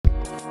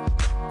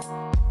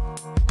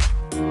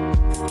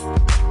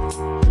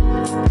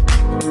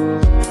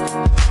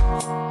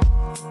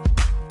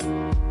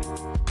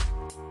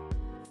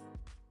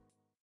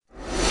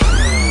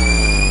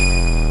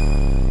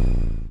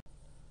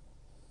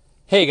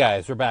Hey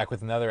guys, we're back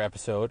with another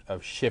episode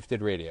of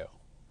Shifted Radio.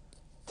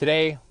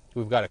 Today,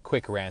 we've got a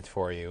quick rant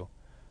for you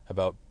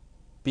about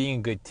being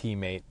a good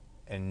teammate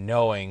and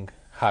knowing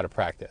how to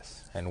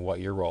practice and what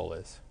your role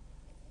is.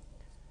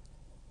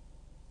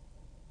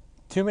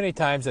 Too many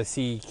times I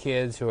see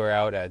kids who are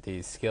out at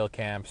these skill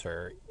camps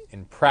or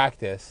in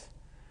practice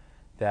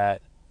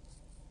that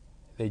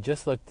they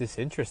just look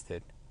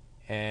disinterested,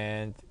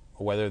 and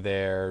whether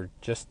they're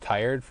just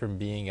tired from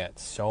being at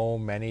so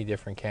many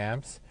different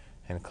camps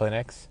and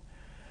clinics,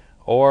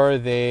 or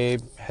they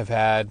have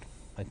had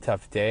a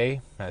tough day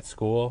at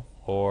school,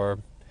 or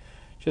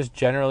just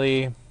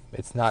generally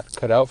it's not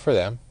cut out for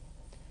them,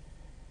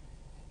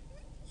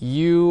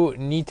 you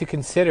need to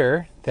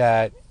consider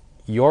that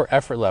your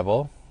effort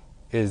level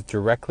is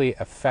directly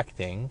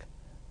affecting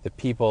the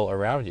people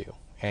around you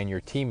and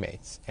your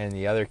teammates and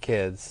the other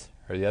kids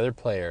or the other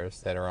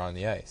players that are on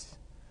the ice.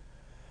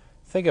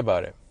 Think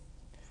about it.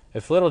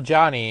 If little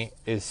Johnny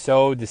is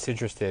so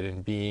disinterested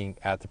in being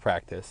at the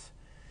practice,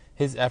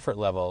 his effort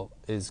level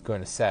is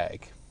going to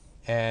sag.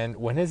 And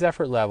when his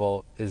effort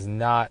level is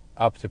not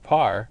up to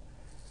par,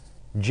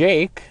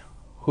 Jake,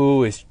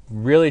 who is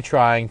really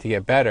trying to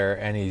get better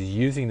and he's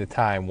using the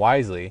time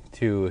wisely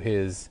to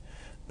his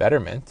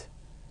betterment,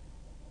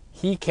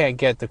 he can't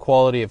get the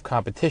quality of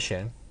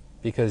competition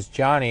because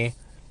Johnny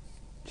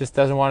just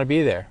doesn't want to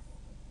be there.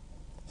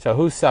 So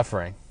who's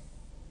suffering?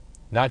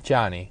 Not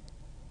Johnny,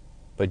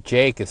 but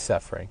Jake is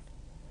suffering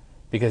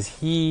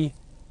because he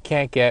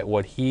can't get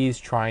what he's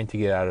trying to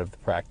get out of the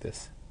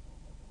practice.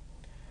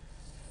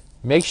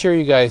 Make sure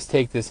you guys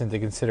take this into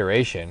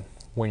consideration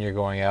when you're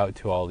going out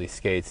to all these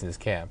skates and these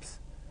camps,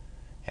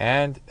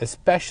 and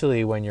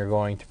especially when you're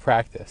going to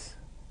practice.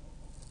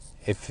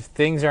 If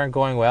things aren't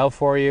going well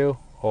for you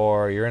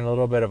or you're in a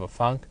little bit of a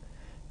funk,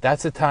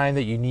 that's a time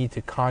that you need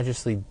to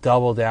consciously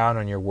double down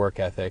on your work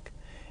ethic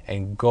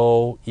and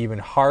go even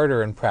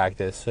harder in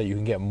practice so you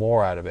can get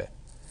more out of it.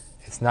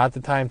 It's not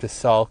the time to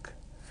sulk.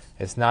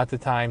 It's not the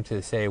time to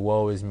say,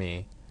 woe is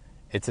me.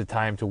 It's a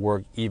time to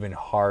work even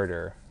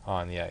harder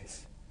on the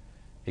ice.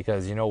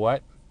 Because you know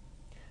what?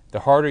 The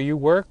harder you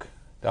work,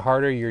 the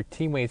harder your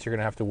teammates are going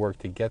to have to work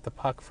to get the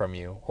puck from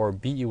you or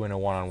beat you in a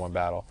one-on-one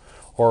battle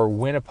or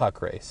win a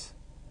puck race.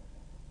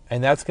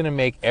 And that's going to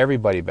make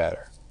everybody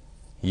better.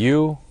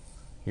 You,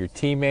 your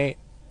teammate,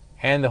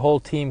 and the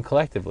whole team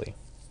collectively.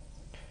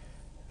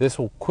 This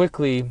will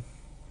quickly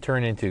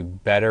turn into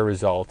better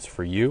results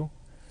for you,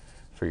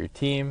 for your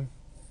team,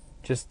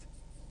 just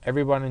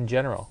everyone in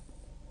general.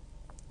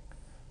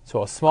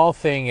 So a small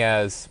thing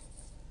as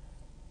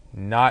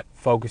not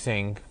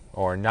focusing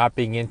or not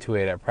being into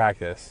it at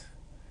practice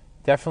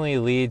definitely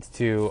leads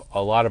to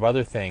a lot of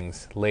other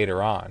things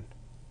later on.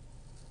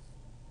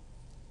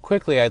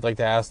 Quickly, I'd like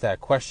to ask that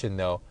question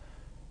though.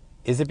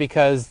 Is it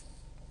because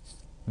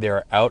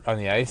they're out on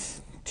the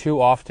ice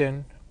too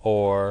often,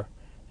 or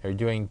they're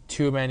doing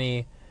too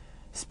many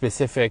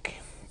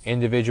specific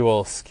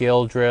individual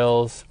skill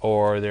drills,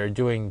 or they're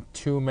doing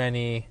too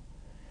many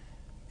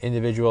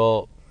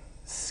individual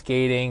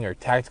skating or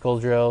tactical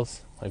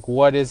drills? Like,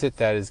 what is it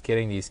that is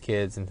getting these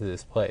kids into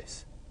this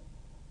place?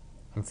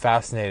 I'm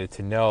fascinated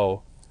to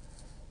know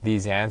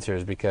these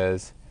answers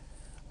because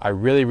I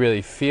really,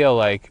 really feel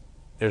like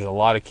there's a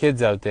lot of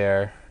kids out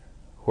there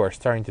who are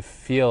starting to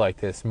feel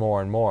like this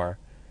more and more.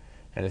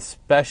 And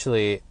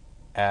especially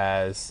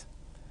as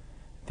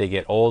they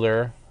get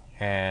older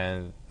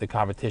and the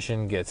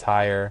competition gets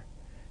higher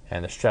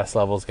and the stress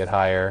levels get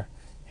higher,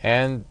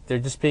 and they're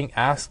just being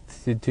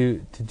asked to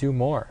do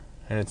more.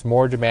 And it's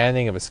more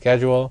demanding of a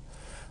schedule.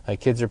 Like,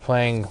 kids are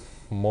playing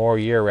more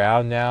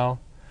year-round now.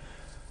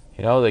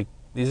 You know, like,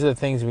 these are the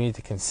things we need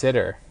to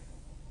consider.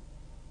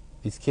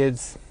 These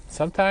kids,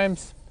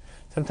 sometimes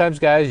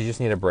guys, you just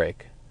need a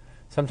break.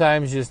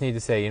 Sometimes you just need to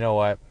say, you know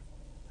what,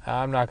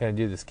 I'm not going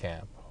to do this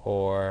camp.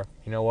 Or,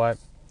 you know what,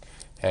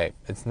 hey,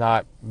 it's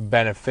not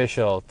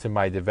beneficial to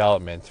my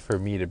development for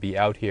me to be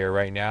out here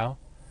right now.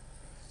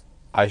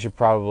 I should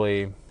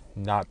probably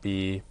not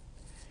be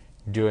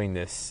doing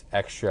this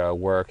extra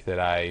work that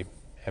I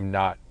am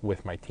not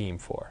with my team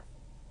for.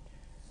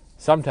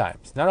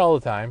 Sometimes, not all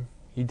the time.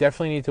 You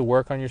definitely need to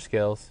work on your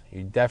skills.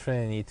 You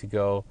definitely need to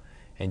go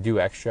and do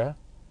extra.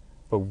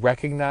 But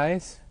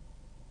recognize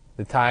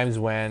the times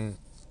when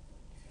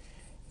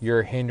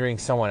you're hindering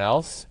someone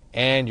else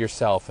and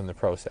yourself in the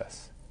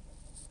process.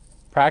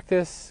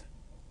 Practice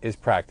is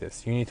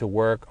practice. You need to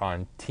work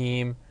on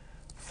team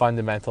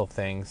fundamental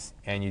things,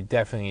 and you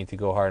definitely need to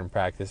go hard in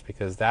practice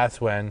because that's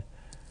when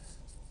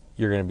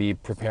you're going to be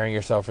preparing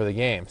yourself for the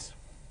games.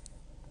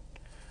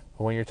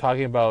 But when you're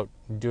talking about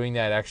doing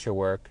that extra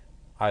work,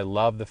 I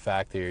love the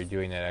fact that you're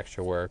doing that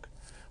extra work,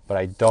 but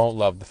I don't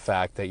love the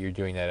fact that you're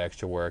doing that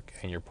extra work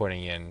and you're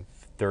putting in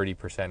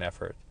 30%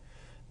 effort,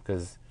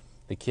 because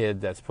the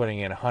kid that's putting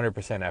in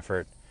 100%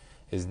 effort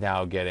is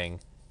now getting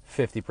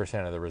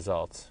 50% of the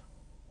results.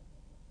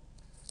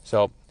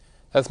 So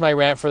that's my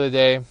rant for the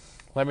day.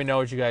 Let me know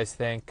what you guys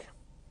think.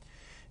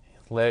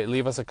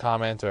 Leave us a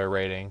comment or a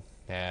rating,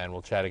 and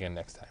we'll chat again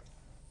next time.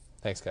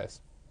 Thanks, guys.